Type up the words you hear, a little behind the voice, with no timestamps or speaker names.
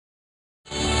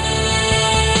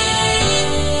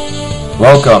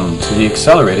Welcome to the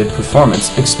Accelerated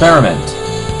Performance Experiment.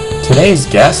 Today's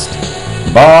guest,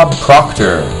 Bob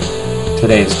Proctor.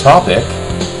 Today's topic,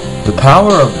 the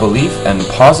power of belief and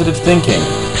positive thinking,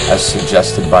 as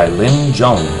suggested by Lynn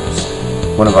Jones,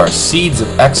 one of our Seeds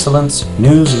of Excellence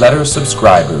newsletter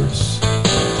subscribers.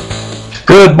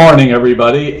 Good morning,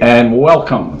 everybody, and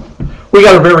welcome. We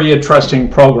got a very interesting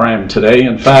program today.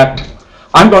 In fact,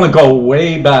 I'm going to go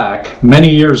way back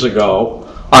many years ago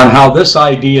on how this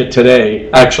idea today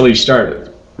actually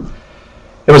started.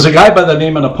 It was a guy by the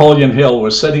name of Napoleon Hill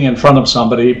was sitting in front of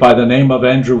somebody by the name of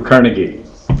Andrew Carnegie.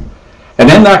 And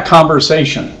in that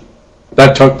conversation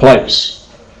that took place,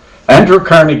 Andrew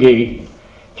Carnegie,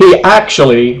 he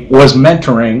actually was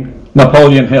mentoring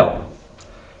Napoleon Hill.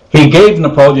 He gave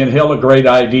Napoleon Hill a great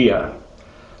idea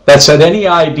that said any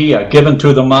idea given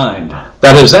to the mind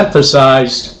that is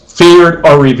emphasized, feared,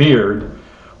 or revered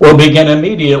will begin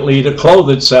immediately to clothe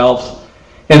itself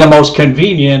in the most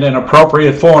convenient and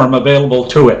appropriate form available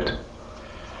to it.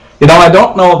 You know, I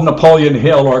don't know if Napoleon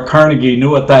Hill or Carnegie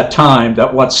knew at that time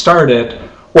that what started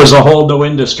was a whole new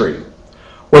industry.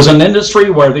 Was an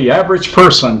industry where the average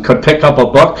person could pick up a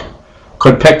book,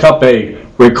 could pick up a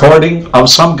recording of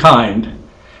some kind,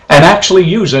 and actually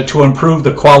use it to improve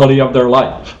the quality of their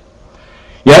life.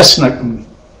 Yes,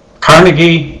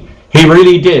 Carnegie, he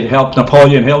really did help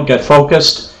Napoleon Hill get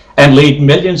focused and lead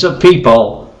millions of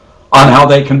people on how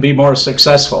they can be more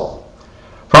successful.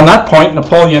 From that point,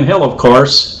 Napoleon Hill, of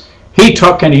course, he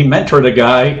took and he mentored a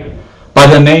guy by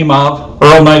the name of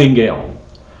Earl Nightingale.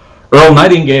 Earl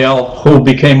Nightingale, who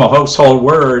became a household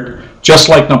word, just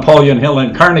like Napoleon Hill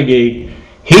and Carnegie,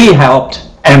 he helped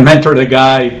and mentored a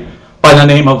guy by the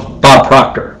name of Bob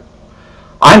Proctor.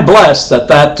 I'm blessed that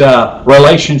that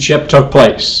relationship took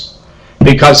place,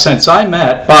 because since I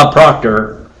met Bob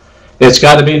Proctor, it's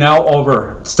got to be now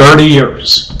over 30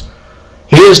 years.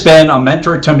 He has been a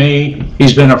mentor to me.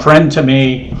 He's been a friend to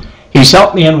me. He's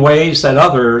helped me in ways that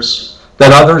others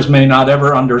may not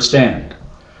ever understand.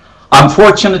 I'm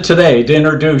fortunate today to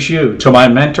introduce you to my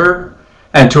mentor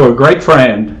and to a great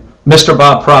friend, Mr.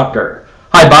 Bob Proctor.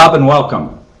 Hi, Bob, and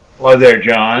welcome. Hello there,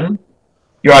 John.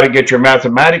 You ought to get your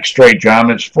mathematics straight, John.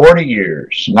 It's 40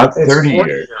 years, not 30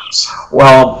 years.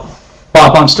 Well,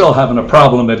 Bob, I'm still having a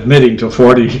problem admitting to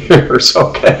 40 years,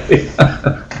 okay?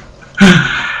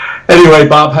 Anyway,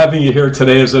 Bob, having you here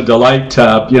today is a delight.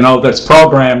 This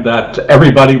program that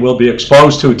everybody will be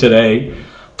exposed to today,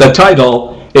 the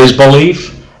title is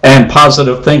Belief and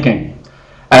Positive Thinking.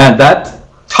 And that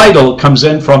title comes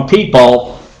in from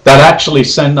people that actually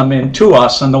send them in to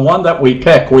us. And the one that we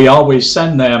pick, we always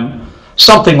send them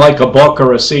something like a book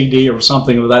or a CD or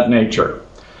something of that nature.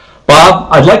 Bob,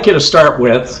 I'd like you to start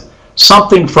with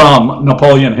something from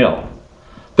Napoleon Hill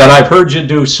that I've heard you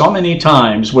do so many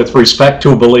times with respect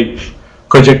to belief.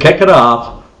 Could you kick it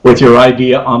off with your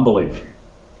idea on belief?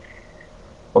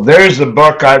 Well, there's the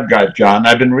book I've got, John.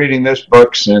 I've been reading this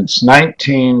book since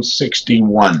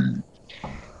 1961.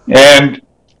 And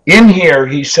in here,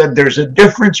 he said there's a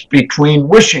difference between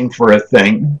wishing for a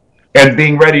thing and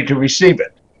being ready to receive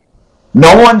it.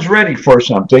 No one's ready for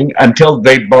something until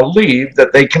they believe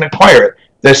that they can acquire it.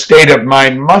 The state of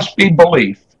mind must be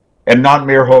belief and not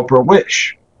mere hope or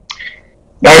wish.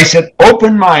 Now he said,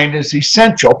 open mind is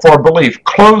essential for belief.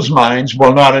 Closed minds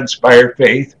will not inspire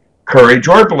faith, courage,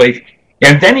 or belief.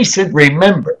 And then he said,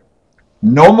 remember,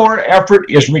 no more effort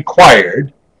is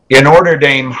required in order to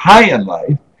aim high in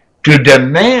life, to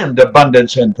demand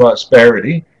abundance and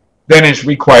prosperity, than is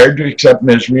required to accept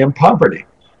misery and poverty.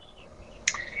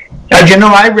 Now, you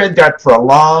know, I read that for a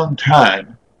long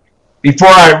time before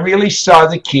I really saw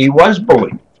the key was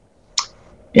belief.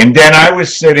 And then I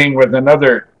was sitting with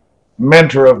another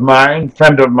mentor of mine,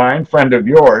 friend of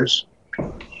yours,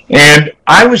 and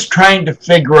I was trying to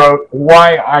figure out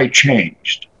why I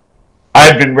changed.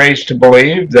 I've been raised to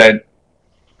believe that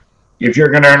if you're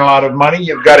going to earn a lot of money,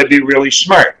 you've got to be really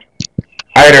smart.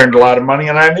 I had earned a lot of money,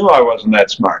 and I knew I wasn't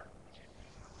that smart.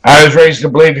 I was raised to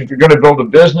believe if you're going to build a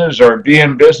business or be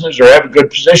in business or have a good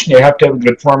position, you have to have a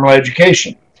good formal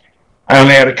education. I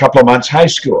only had a couple of months high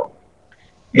school.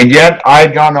 And yet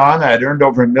I'd gone on, I'd earned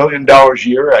over $1 million a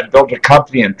year. I'd built a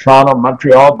company in Toronto,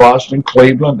 Montreal, Boston,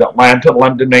 Cleveland, Atlanta,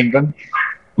 London, England,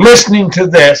 listening to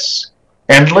this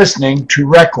and listening to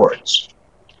records.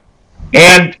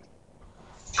 And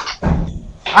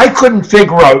I couldn't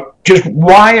figure out just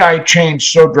why I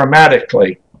changed so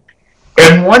dramatically.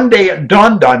 And one day it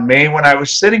dawned on me when I was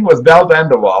sitting with Val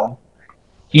Vanderwall.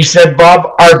 He said,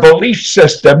 Bob, our belief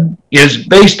system is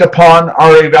based upon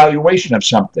our evaluation of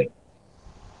something.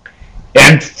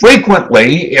 And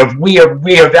frequently, if we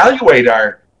evaluate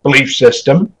our belief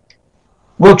system,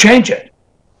 we'll change it.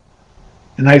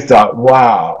 And I thought,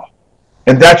 wow.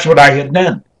 And that's what I had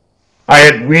done. I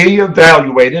had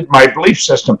reevaluated my belief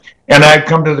system. And I've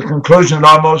come to the conclusion that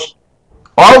almost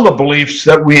all the beliefs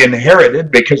that we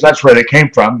inherited, because that's where they came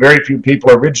from, very few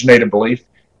people originate a belief,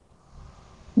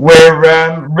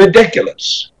 were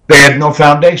ridiculous. They had no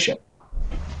foundation.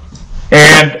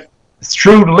 And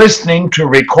through listening to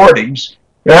recordings,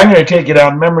 I'm going to take you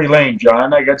down memory lane,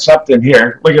 John. I got something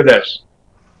here. Look at this.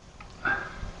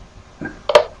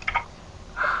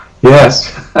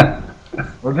 Yes.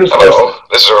 Well, just Hello,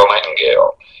 this is Earl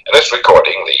Nightingale. In this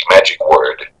recording, the magic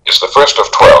word is the first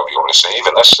of 12 you'll receive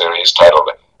in this series titled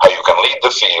How You Can Lead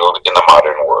the Field in the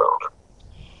Modern World.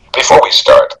 Before we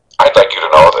start, I'd like you to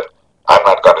know that I'm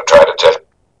not going to try to tell you.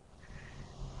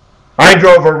 I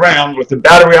drove around with a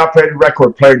battery-operated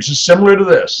record player just similar to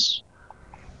this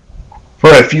for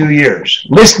a few years,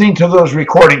 listening to those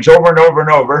recordings over and over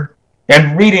and over,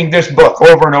 and reading this book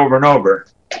over and over and over,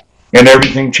 and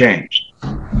everything changed.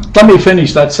 Let me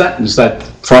finish that sentence that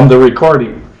from the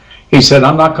recording. He said,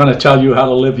 I'm not going to tell you how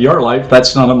to live your life.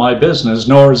 That's none of my business,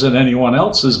 nor is it anyone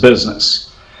else's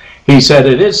business. He said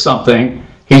it is something.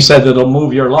 He said it'll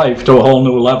move your life to a whole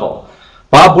new level.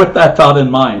 Bob, with that thought in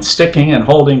mind, sticking and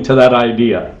holding to that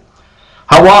idea,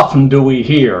 how often do we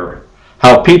hear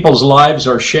how people's lives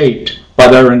are shaped by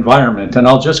their environment? And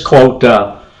I'll just quote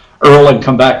Earl and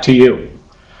come back to you.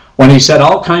 When he said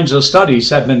all kinds of studies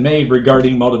have been made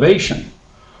regarding motivation.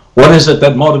 What is it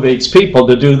that motivates people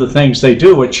to do the things they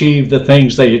do, achieve the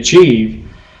things they achieve?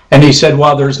 And he said,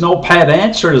 while there's no pat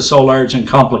answer to so large and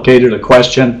complicated a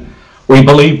question, we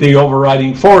believe the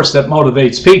overriding force that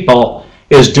motivates people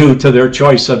is due to their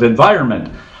choice of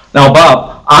environment. Now,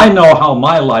 Bob, I know how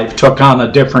my life took on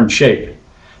a different shape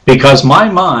because my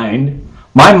mind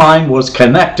was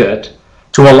connected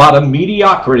to a lot of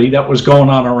mediocrity that was going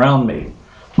on around me.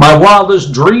 My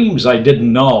wildest dreams, I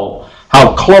didn't know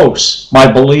how close my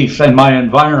belief and my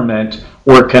environment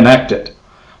were connected.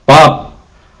 Bob,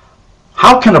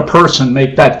 how can a person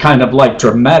make that kind of like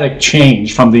dramatic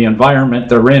change from the environment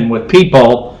they're in with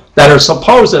people that are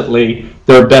supposedly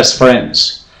their best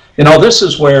friends? You know, this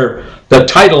is where the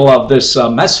title of this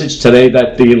message today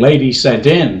that the lady sent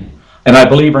in, and I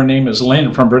believe her name is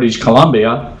Lynn from British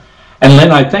Columbia. And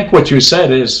Lynn, I think what you said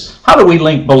is, how do we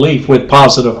link belief with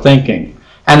positive thinking?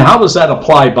 And how does that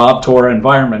apply, Bob, to our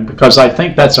environment? Because I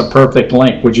think that's a perfect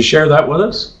link. Would you share that with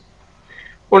us?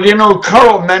 Well, you know,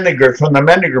 Carl Menninger from the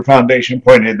Menninger Foundation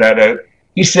pointed that out.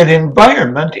 He said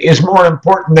environment is more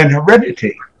important than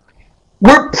heredity.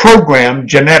 We're programmed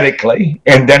genetically,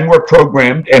 and then we're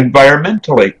programmed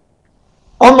environmentally.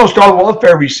 Almost all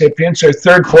welfare recipients are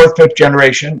third, fourth, fifth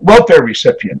generation welfare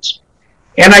recipients.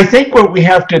 And I think what we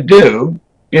have to do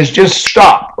is just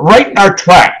stop right in our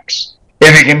tracks.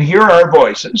 If you can hear our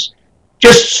voices,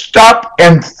 just stop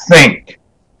and think,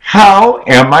 how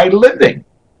am I living?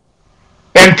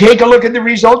 And take a look at the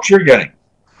results you're getting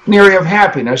in the area of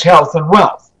happiness, health, and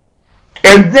wealth.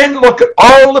 And then look at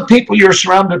all the people you're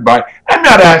surrounded by. I'm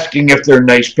not asking if they're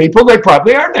nice people. They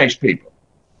probably are nice people.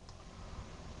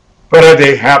 But are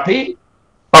they happy?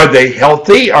 Are they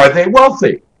healthy? Are they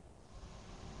wealthy?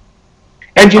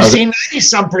 And you see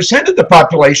 90-some% of the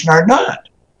population are not.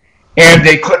 And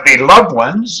they could be loved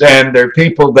ones, and they're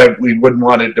people that we wouldn't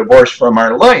want to divorce from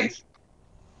our life.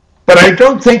 But I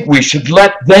don't think we should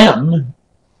let them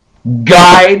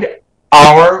guide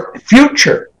our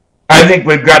future. I think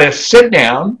we've got to sit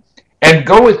down and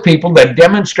go with people that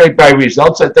demonstrate by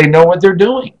results that they know what they're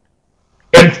doing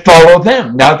and follow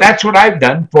them. Now, that's what I've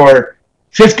done for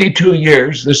 52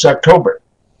 years this October.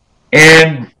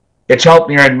 And it's helped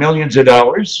me earn millions of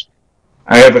dollars.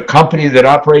 I have a company that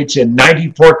operates in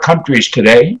 94 countries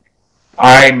today.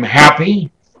 I'm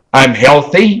happy, I'm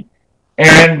healthy,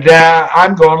 and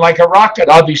I'm going like a rocket.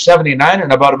 I'll be 79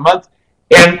 in about a month,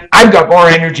 and I've got more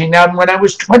energy now than when I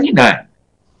was 29.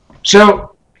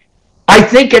 So I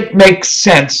think it makes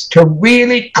sense to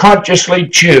really consciously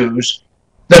choose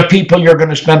the people you're going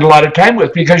to spend a lot of time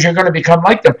with because you're going to become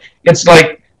like them. It's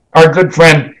like our good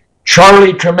friend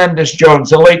Charlie Tremendous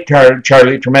Jones, the late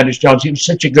Charlie Tremendous Jones. He was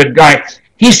such a good guy.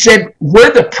 He said,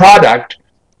 we're the product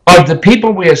of the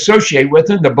people we associate with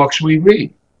and the books we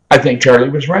read. I think Charlie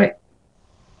was right.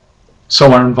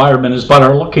 So our environment is but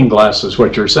our looking glass, is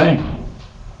what you're saying.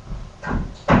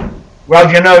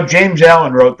 Well, you know, James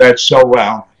Allen wrote that so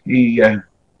well. He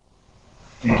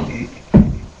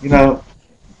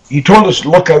told us to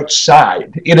look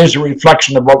outside. It is a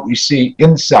reflection of what we see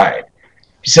inside.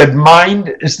 He said,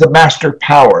 mind is the master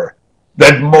power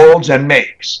that molds and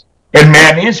makes, and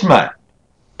man is mind.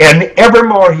 And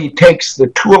evermore he takes the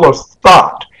tool of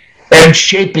thought and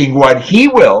shaping what he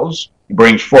wills He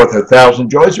brings forth 1,000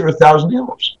 joys or 1,000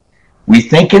 ills. We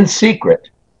think in secret,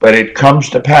 but it comes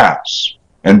to pass.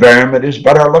 Environment is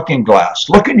but our looking glass.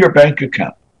 Look in your bank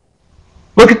account.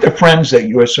 Look at the friends that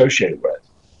you associate with.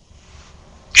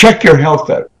 Check your health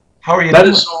out. How are you doing?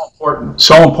 That is so important.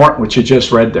 So important what you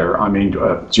just read there. I mean,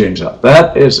 James,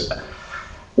 that is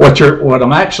what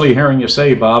I'm actually hearing you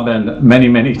say, Bob, and many,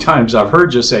 many times I've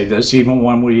heard you say this, even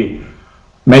when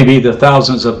maybe the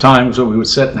thousands of times when we would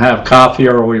sit and have coffee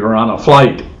or we were on a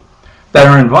flight, that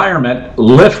our environment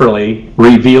literally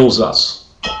reveals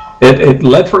us. It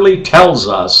literally tells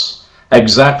us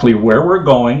exactly where we're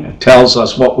going. It tells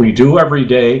us what we do every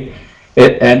day.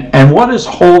 And what is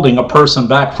holding a person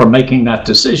back from making that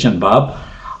decision, Bob?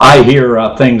 I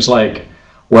hear things like,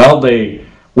 well,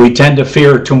 we tend to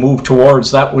fear to move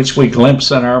towards that which we glimpse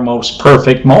in our most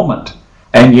perfect moment.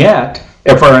 And yet,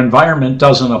 if our environment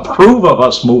doesn't approve of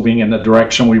us moving in the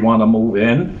direction we want to move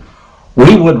in,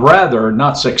 we would rather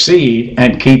not succeed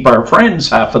and keep our friends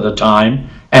half of the time.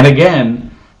 And again,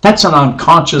 that's an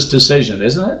unconscious decision,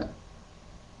 isn't it?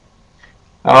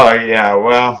 Oh, yeah,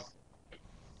 well,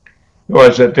 who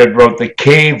was it that wrote, "The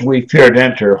cave we fear to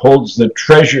enter holds the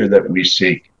treasure that we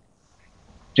seek"?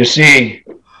 You see,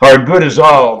 our good is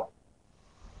all,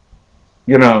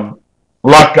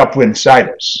 locked up inside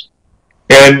us.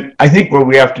 And I think what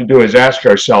we have to do is ask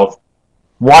ourselves,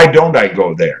 why don't I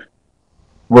go there?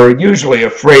 We're usually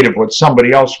afraid of what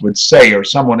somebody else would say or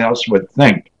someone else would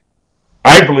think.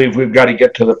 I believe we've got to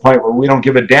get to the point where we don't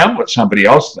give a damn what somebody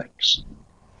else thinks.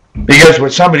 Because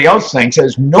what somebody else thinks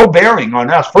has no bearing on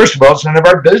us. First of all, it's none of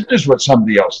our business what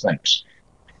somebody else thinks.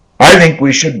 I think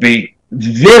we should be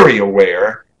very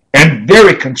aware and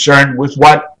very concerned with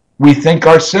what we think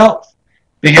ourselves.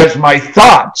 Because my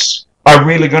thoughts are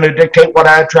really going to dictate what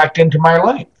I attract into my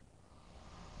life.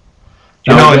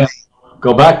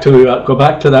 Go back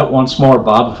to that once more,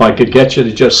 Bob. If I could get you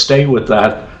to just stay with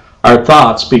that, our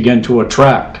thoughts begin to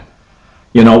attract,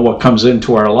 what comes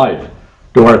into our life.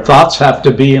 Do our thoughts have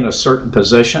to be in a certain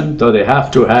position? Do they have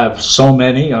to have so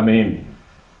many? I mean,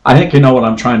 I think you know what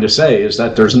I'm trying to say is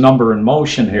that there's number and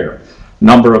motion here.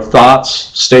 Number of thoughts,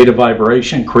 state of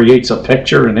vibration creates a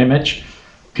picture, an image.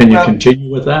 Can you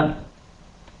continue with that?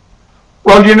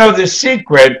 Well, the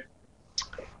secret,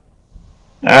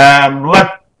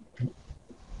 let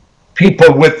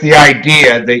people with the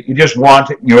idea that you just want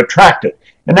it and you attract it.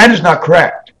 And that is not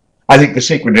correct. I think The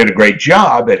Secret did a great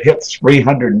job. It hit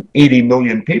 380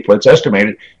 million people, it's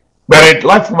estimated. But it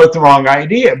left them with the wrong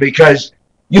idea because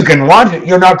you can want it,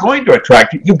 you're not going to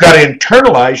attract it. You've got to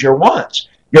internalize your wants.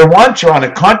 Your wants are on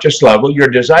a conscious level, your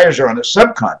desires are on a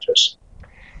subconscious.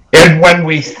 And when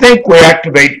we think, we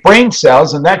activate brain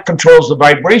cells, and that controls the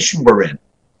vibration we're in.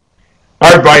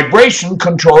 Our vibration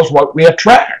controls what we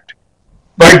attract.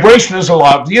 Vibration is a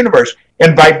law of the universe,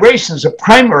 and vibration is a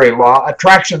primary law,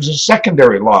 attraction is a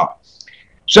secondary law.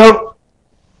 So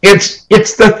it's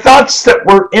the thoughts that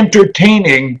we're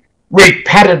entertaining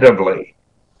repetitively,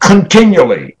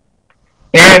 continually.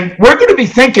 And we're going to be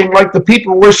thinking like the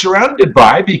people we're surrounded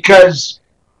by, because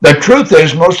the truth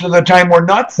is, most of the time we're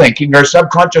not thinking. Our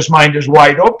subconscious mind is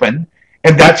wide open,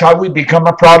 and that's how we become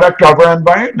a product of our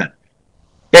environment.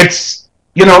 It's,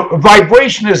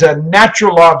 vibration is a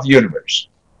natural law of the universe.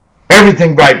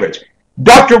 Everything vibrates.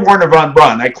 Dr. Werner von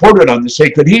Braun, I quoted on The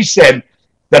Secret, he said,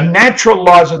 the natural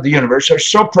laws of the universe are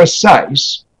so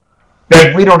precise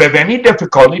that we don't have any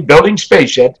difficulty building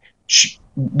spaceships,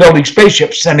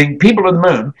 sending people to the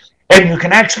moon, and you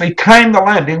can actually time the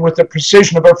landing with the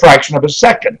precision of a fraction of a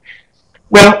second.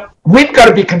 Well, we've got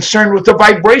to be concerned with the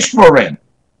vibration we're in.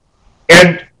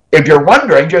 And if you're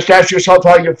wondering, just ask yourself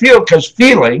how you feel, because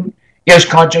feeling is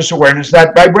conscious awareness,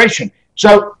 that vibration.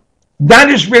 So that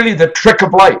is really the trick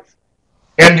of life.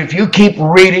 And if you keep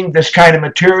reading this kind of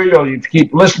material, if you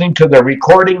keep listening to the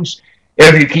recordings,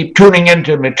 if you keep tuning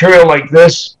into material like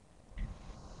this,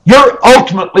 you're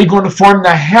ultimately going to form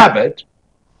the habit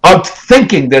of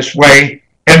thinking this way,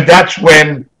 and that's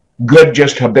when good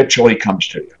just habitually comes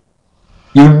to you.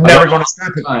 You're never going to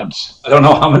stop it. I don't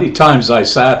know how many times I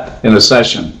sat in a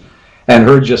session and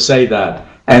heard you say that.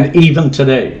 And even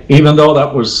today, even though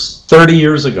that was 30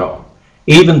 years ago,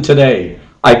 even today,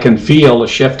 I can feel a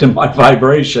shift in my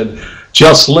vibration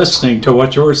just listening to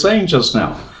what you were saying just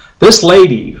now. This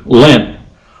lady, Lynn,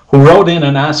 who wrote in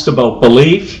and asked about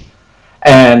belief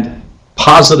and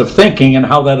positive thinking and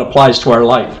how that applies to our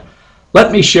life.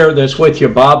 Let me share this with you,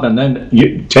 Bob, and then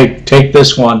you take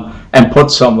this one and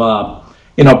put some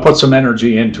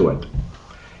energy into it.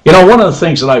 One of the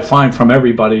things that I find from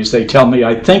everybody is they tell me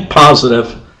I think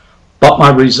positive, but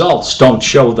my results don't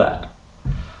show that.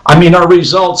 I mean, our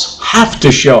results have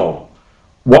to show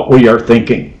what we are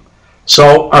thinking.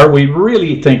 So are we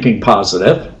really thinking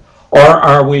positive, or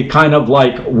are we kind of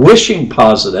like wishing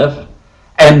positive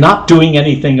and not doing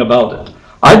anything about it?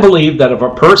 I believe that if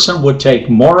a person would take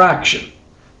more action,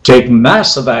 take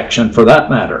massive action for that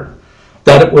matter,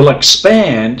 that it will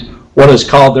expand what is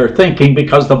called their thinking,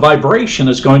 because the vibration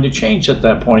is going to change at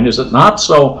that point, is it not?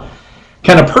 So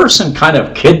can a person kind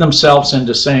of kid themselves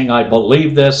into saying, I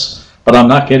believe this, but I'm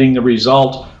not getting the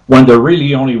result, when they're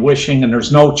really only wishing and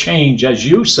there's no change, as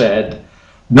you said,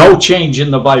 no change in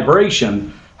the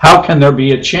vibration? How can there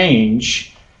be a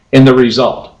change in the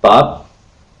result? Bob?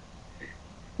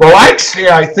 Well, actually,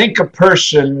 I think a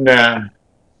person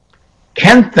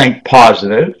can think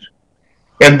positive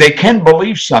and they can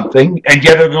believe something, and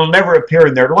yet it'll never appear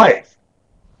in their life.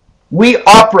 We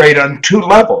operate on two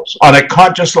levels, on a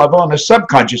conscious level and a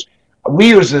subconscious. We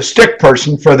use the stick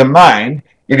person for the mind.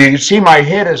 If you can see, my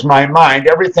head is my mind.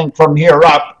 Everything from here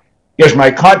up is my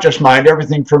conscious mind.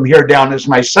 Everything from here down is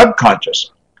my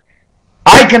subconscious.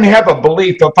 I can have a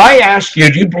belief. If I ask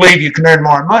you, do you believe you can earn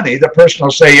more money? The person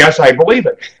will say, yes, I believe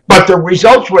it. But the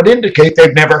results would indicate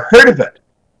they've never heard of it.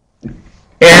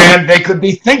 And they could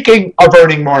be thinking of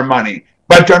earning more money,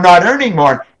 but they're not earning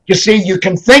more. You see, you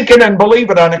can think it and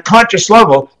believe it on a conscious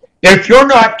level. If you're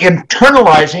not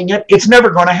internalizing it, it's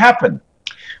never going to happen.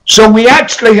 So we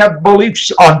actually have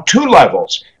beliefs on two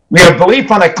levels. We have belief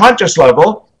on a conscious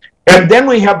level, and then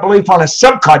we have belief on a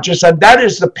subconscious, and that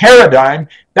is the paradigm.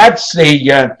 That's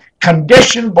the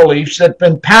conditioned beliefs that have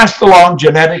been passed along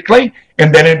genetically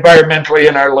and then environmentally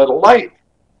in our little life.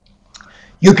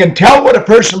 You can tell what a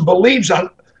person believes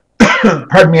on,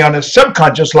 pardon me, on a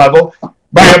subconscious level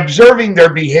by observing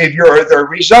their behavior or their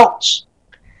results.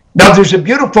 Now, there's a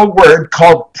beautiful word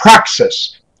called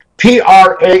praxis,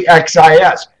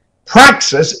 Praxis.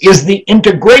 Praxis is the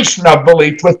integration of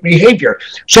belief with behavior.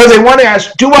 So they want to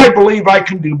ask, do I believe I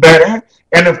can do better?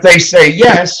 And if they say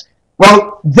yes,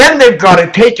 well, then they've got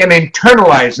to take and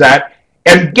internalize that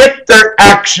and get their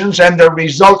actions and their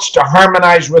results to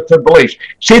harmonize with their beliefs.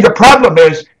 See, the problem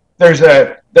is there's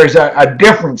a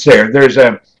difference there. There's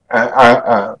a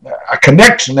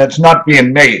connection that's not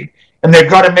being made. And they've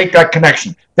got to make that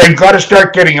connection. They've got to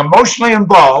start getting emotionally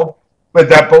involved with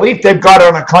that belief they've got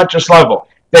on a conscious level.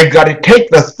 They've got to take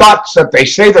the thoughts that they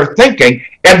say they're thinking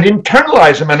and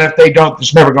internalize them. And if they don't,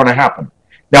 it's never going to happen.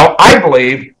 Now, I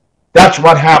believe that's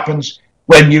what happens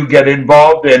when you get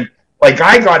involved in, like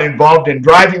I got involved in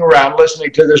driving around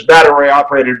listening to this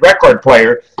battery-operated record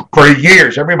player for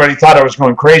years. Everybody thought I was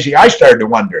going crazy. I started to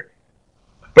wonder.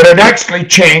 But it actually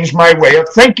changed my way of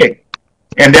thinking.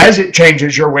 And as it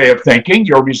changes your way of thinking,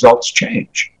 your results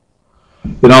change.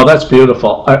 You know, that's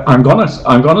beautiful. I'm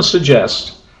gonna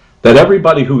suggest that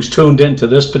everybody who's tuned into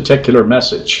this particular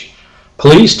message,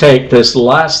 please take this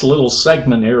last little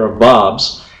segment here of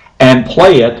Bob's and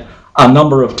play it a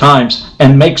number of times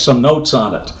and make some notes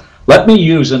on it. Let me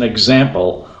use an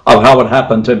example of how it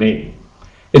happened to me.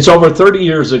 It's over 30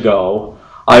 years ago.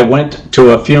 I went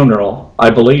to a funeral. I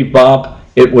believe, Bob,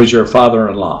 it was your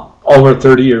father-in-law, over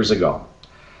 30 years ago.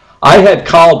 I had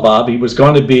called Bob. He was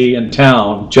going to be in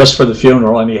town just for the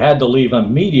funeral, and he had to leave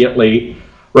immediately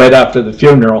right after the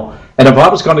funeral. And if I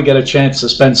was going to get a chance to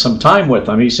spend some time with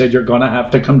him, he said, you're going to have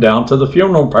to come down to the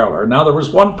funeral parlor. Now, there was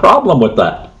one problem with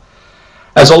that.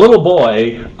 As a little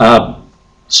boy,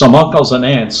 some uncles and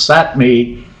aunts sat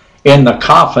me in the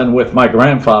coffin with my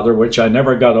grandfather, which I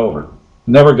never got over.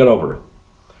 Never got over it.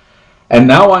 And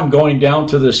now I'm going down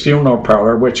to this funeral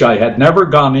parlor, which I had never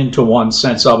gone into one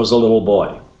since I was a little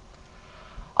boy.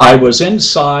 I was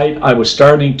inside. I was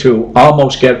starting to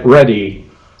almost get ready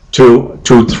to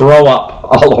throw up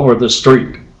all over the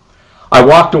street. I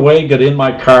walked away, got in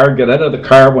my car, got out of the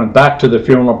car, went back to the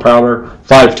funeral parlor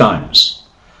 5 times.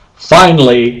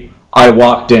 Finally, I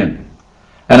walked in.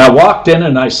 And I walked in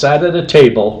and I sat at a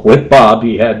table with Bob.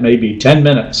 He had maybe 10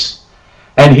 minutes.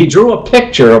 And he drew a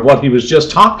picture of what he was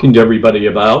just talking to everybody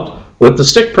about with the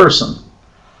stick person,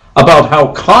 about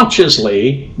how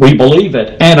consciously we believe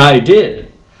it. And I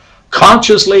did.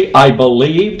 Consciously, I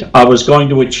believed I was going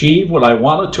to achieve what I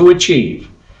wanted to achieve.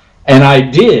 And I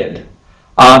did.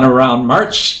 On around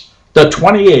March the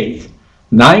 28th,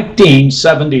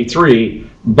 1973,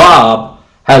 Bob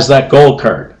has that gold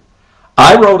card.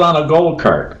 I wrote on a gold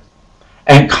card.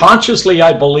 And consciously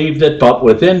I believed it, but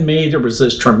within me there was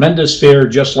this tremendous fear,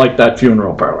 just like that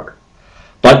funeral parlor.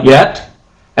 But yet,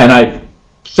 and I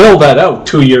filled that out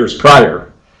 2 years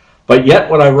prior, but yet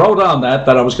what I wrote on that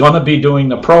I was going to be doing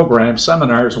the program,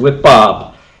 seminars with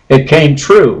Bob, it came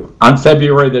true on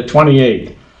February the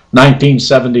 28th,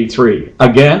 1973.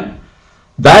 Again,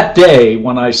 that day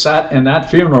when I sat in that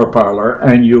funeral parlor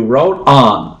and you wrote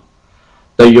on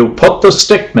that you put the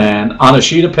stick man on a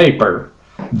sheet of paper,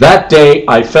 that day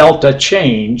I felt a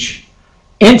change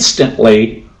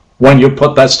instantly when you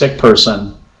put that stick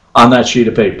person on that sheet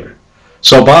of paper.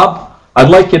 So Bob, I'd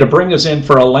like you to bring us in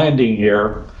for a landing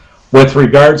here with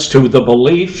regards to the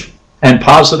belief and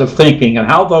positive thinking and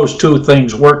how those two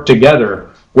things work together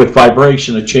with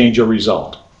vibration to change a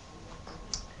result.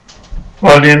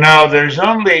 Well,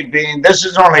 this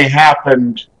has only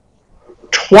happened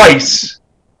twice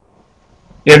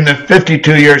in the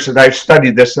 52 years that I've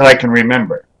studied this that I can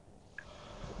remember.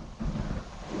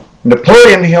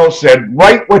 Napoleon Hill said,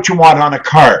 write what you want on a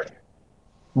card.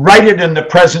 Write it in the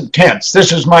present tense.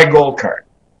 This is my goal card.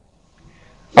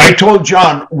 I told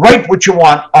John, write what you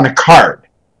want on a card.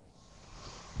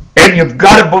 And you've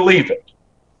got to believe it.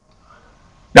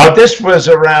 Now, this was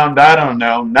around,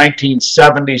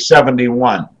 1970,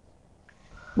 71,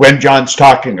 when John's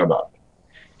talking about it.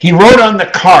 He wrote on the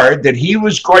card that he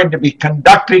was going to be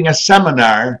conducting a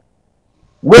seminar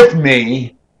with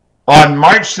me on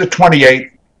March the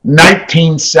 28th,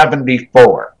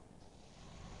 1974.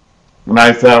 And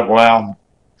I thought, well,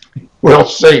 we'll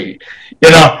see.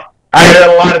 I had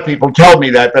a lot of people tell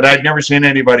me that, but I'd never seen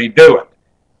anybody do it.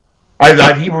 I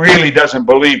thought he really doesn't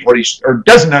believe or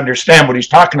doesn't understand what he's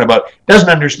talking about,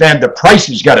 doesn't understand the price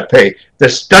he's got to pay, the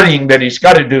studying that he's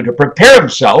got to do to prepare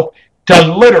himself to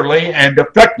literally and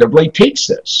effectively teach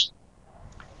this.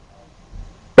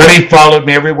 But he followed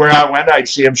me everywhere I went. I'd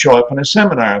see him show up in a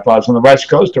seminar. If I was on the West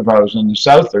Coast, if I was in the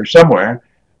South or somewhere,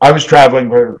 I was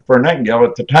traveling for Nightingale.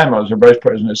 At the time, I was the Vice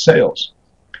President of Sales.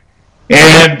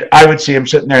 And I would see him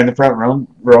sitting there in the front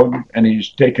row, and he's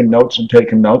taking notes and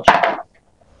taking notes.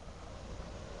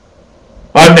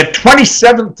 On the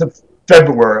 27th of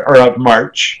February, or of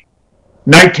March,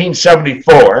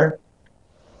 1974,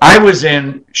 I was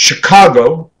in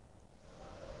Chicago.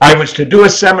 I was to do a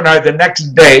seminar the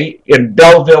next day in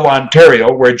Belleville,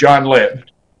 Ontario, where John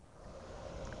lived.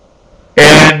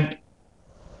 And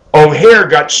O'Hare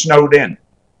got snowed in.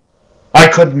 I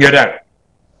couldn't get out.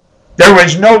 There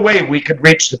was no way we could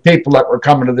reach the people that were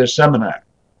coming to this seminar.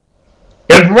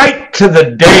 And right to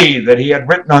the day that he had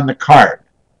written on the card,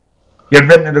 he had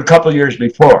written it a couple years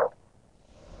before,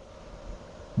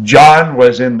 John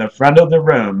was in the front of the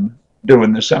room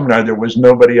doing the seminar. There was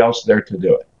nobody else there to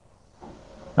do it.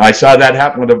 I saw that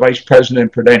happen with the Vice President in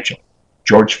Prudential,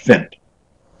 George Fint,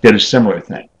 did a similar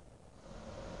thing.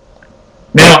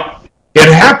 Now,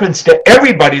 it happens to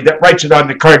everybody that writes it on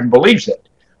the card and believes it.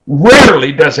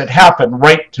 Rarely does it happen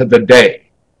right to the day.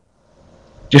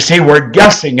 You see, we're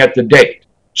guessing at the date.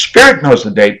 Spirit knows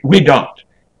the date. We don't.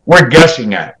 We're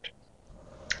guessing at it.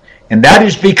 And that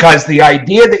is because the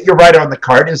idea that you write on the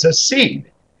card is a seed.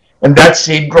 And that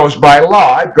seed grows by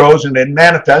law. It grows and it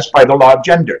manifests by the law of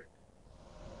gender.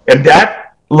 And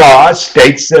that law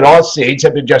states that all seeds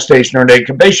have a gestation or an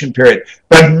incubation period.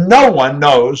 But no one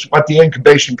knows what the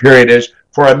incubation period is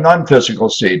for a non-physical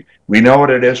seed. We know what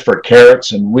it is for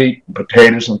carrots and wheat and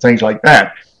potatoes and things like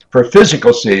that, for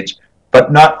physical seeds,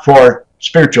 but not for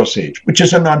spiritual seeds, which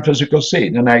is a non-physical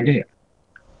seed, an idea.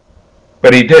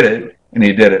 But he did it, and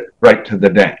he did it right to the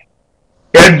day.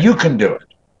 And you can do it.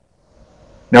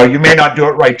 Now, you may not do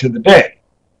it right to the day.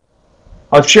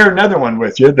 I'll share another one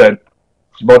with you that's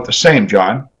about the same,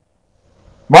 John.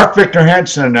 Mark Victor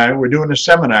Hansen and I were doing a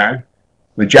seminar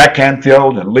with Jack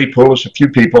Canfield and Lee Poulos, a few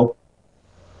people,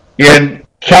 in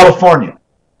California.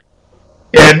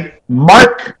 And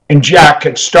Mark and Jack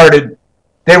had started,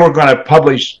 they were going to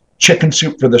publish Chicken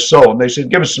Soup for the Soul. And they said,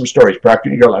 give us some stories, Proctor.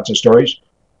 You got lots of stories.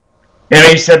 And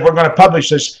he said, we're going to publish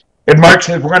this. And Mark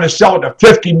said, we're going to sell it to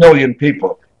 50 million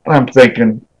people. And I'm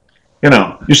thinking,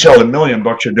 you sell 1 million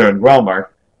books, you're doing well,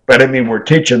 Mark. But I mean, we're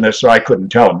teaching this, so I couldn't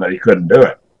tell him that he couldn't do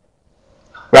it.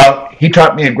 Well, he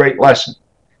taught me a great lesson.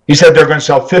 He said they're going to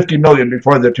sell 50 million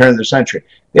before the turn of the century.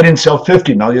 They didn't sell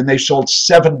 50 million. They sold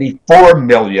 74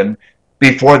 million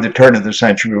before the turn of the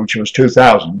century, which was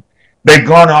 2000. They've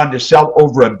gone on to sell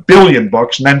over 1 billion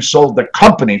books and then sold the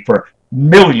company for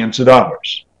millions of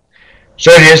dollars.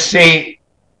 So you see,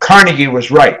 Carnegie was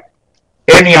right.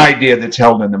 Any idea that's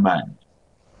held in the mind,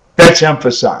 that's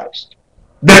emphasized,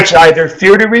 that's either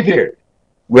feared or revered,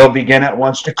 will begin at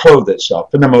once to clothe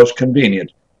itself in the most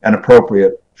convenient and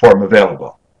appropriate form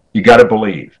available. You got to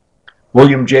believe.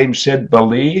 William James said,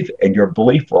 believe, and your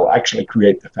belief will actually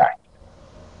create the fact.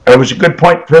 It was a good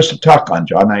point for us to talk on,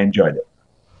 John. I enjoyed it.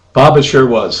 Bob, it sure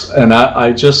was. And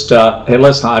I just, hey,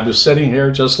 listen, I was sitting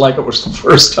here just like it was the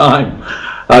first time,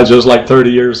 just like 30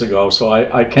 years ago. So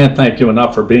I can't thank you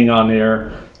enough for being on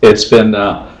here. It's been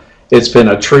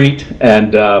a treat,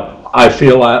 and I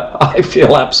feel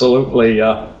absolutely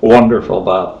wonderful,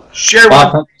 Bob. Share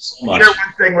Bob, one, thank you so much. share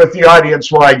one thing with the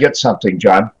audience while I get something,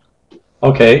 John.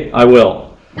 Okay, I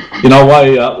will. You know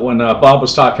why, when Bob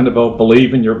was talking about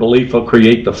believe, and your belief will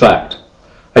create the fact.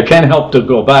 I can't help to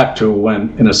go back to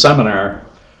when, in a seminar,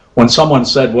 when someone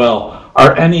said, well,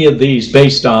 are any of these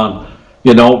based on,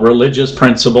 religious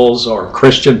principles or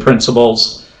Christian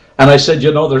principles? And I said,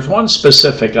 there's one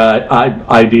specific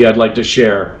idea I'd like to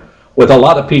share with a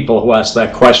lot of people who ask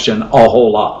that question a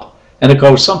whole lot. And it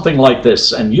goes something like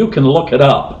this, and you can look it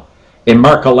up in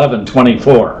Mark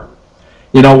 11:24.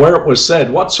 Where it was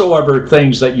said, whatsoever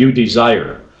things that you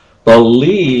desire,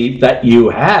 believe that you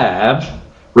have,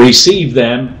 receive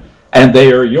them, and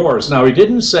they are yours. Now, he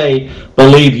didn't say,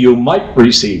 believe you might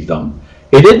receive them.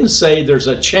 He didn't say there's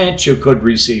a chance you could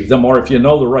receive them, or if you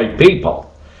know the right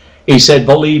people. He said,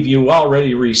 believe you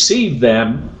already received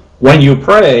them when you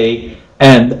pray,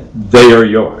 and they are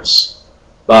yours.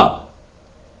 Bob.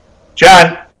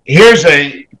 John, here's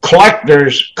a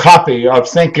collector's copy of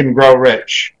Think and Grow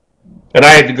Rich that I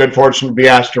had the good fortune to be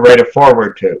asked to write a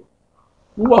foreword to.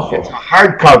 Whoa. It's a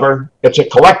hardcover. It's a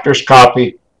collector's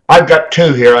copy. I've got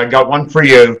two here. I got one for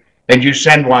you, and you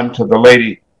send one to the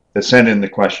lady that sent in the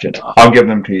question. I'll give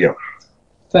them to you.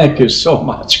 Thank you so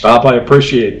much, Bob. I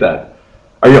appreciate that.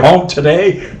 Are you home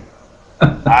today?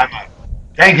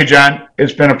 Thank you, John.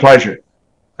 It's been a pleasure.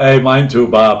 Hey, mine too,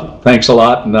 Bob. Thanks a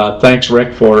lot, and thanks,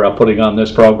 Rick, for putting on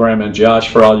this program, and Josh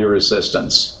for all your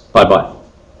assistance. Bye-bye.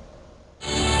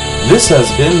 This has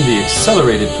been the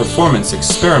Accelerated Performance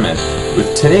Experiment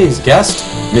with today's guest,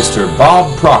 Mr.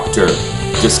 Bob Proctor,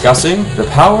 discussing the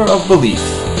power of belief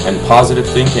and positive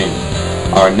thinking.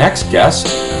 Our next guest,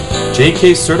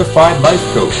 JK Certified Life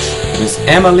Coach, Ms.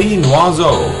 Amélie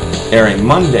Noiseau, airing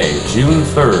Monday, June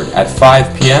 3rd at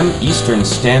 5 p.m. Eastern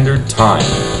Standard Time.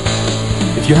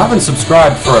 If you haven't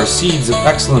subscribed for our Seeds of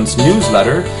Excellence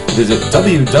newsletter, visit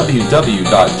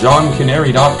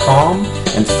www.johnkanary.com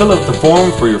and fill out the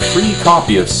form for your free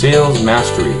copy of Sales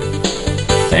Mastery.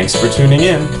 Thanks for tuning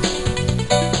in.